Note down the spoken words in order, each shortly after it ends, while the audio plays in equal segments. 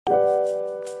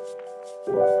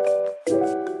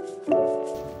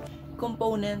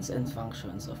Components and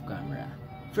functions of camera.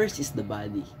 First is the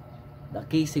body, the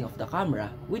casing of the camera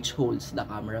which holds the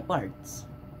camera parts.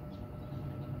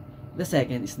 The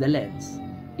second is the lens.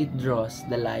 It draws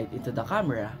the light into the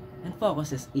camera and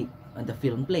focuses it on the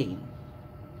film plane.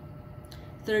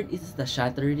 Third is the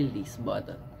shutter release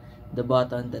button, the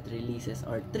button that releases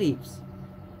or trips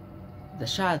the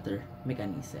shutter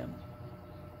mechanism.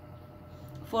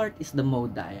 Fourth is the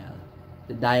mode dial.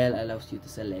 The dial allows you to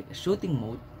select a shooting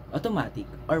mode, automatic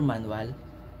or manual,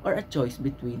 or a choice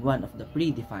between one of the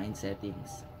predefined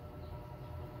settings.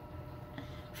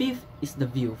 Fifth is the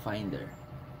viewfinder,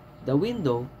 the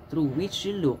window through which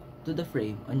you look to the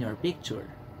frame on your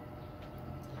picture.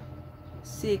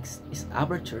 Sixth is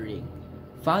aperture ring,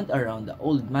 found around the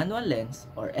old manual lens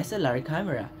or SLR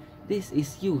camera. This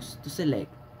is used to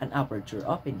select an aperture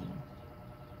opening.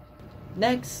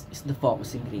 Next is the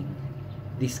focusing ring.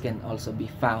 This can also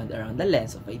be found around the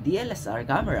lens of a DSLR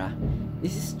camera.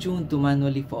 This is tuned to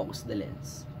manually focus the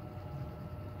lens.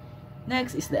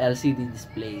 Next is the LCD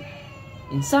display.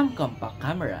 In some compact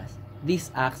cameras,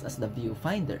 this acts as the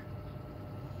viewfinder.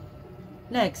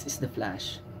 Next is the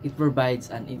flash. It provides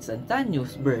an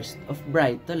instantaneous burst of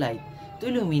bright light to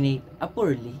illuminate a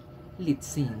poorly lit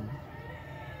scene.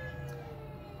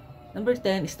 Number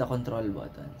 10 is the control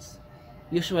buttons.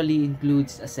 Usually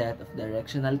includes a set of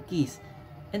directional keys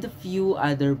and a few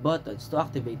other buttons to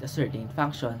activate a certain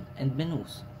function and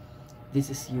menus. This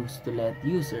is used to let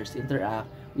users interact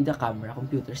with the camera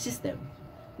computer system.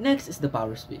 Next is the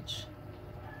power switch.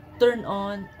 Turn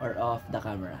on or off the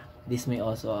camera. This may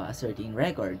also a certain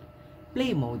record,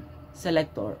 play mode,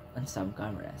 selector on some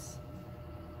cameras.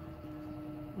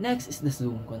 Next is the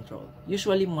zoom control,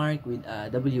 usually marked with a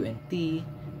W and T,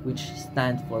 which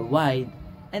stand for wide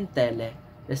and tele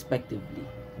respectively.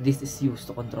 This is used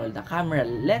to control the camera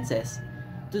lenses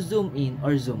to zoom in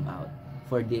or zoom out.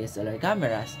 For DSLR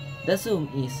cameras, the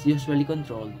zoom is usually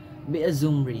controlled by a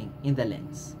zoom ring in the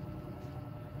lens.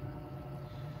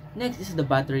 Next is the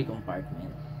battery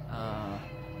compartment.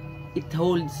 It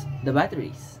holds the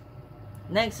batteries.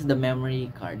 Next is the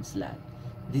memory card slot.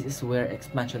 This is where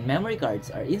expansion memory cards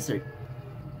are inserted.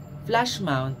 Flash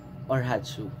mount or hot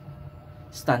shoe.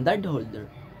 Standard holder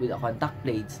with a contact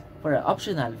plates for an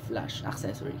optional flash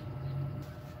accessory.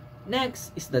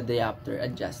 Next is the diopter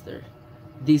adjuster.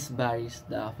 This varies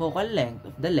the focal length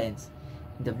of the lens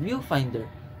in the viewfinder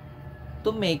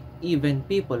to make even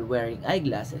people wearing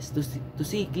eyeglasses to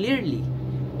see clearly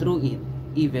through it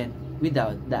even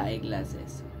without the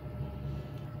eyeglasses.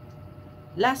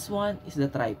 Last one is the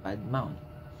tripod mount.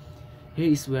 Here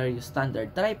is where your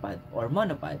standard tripod or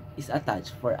monopod is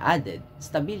attached for added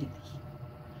stability.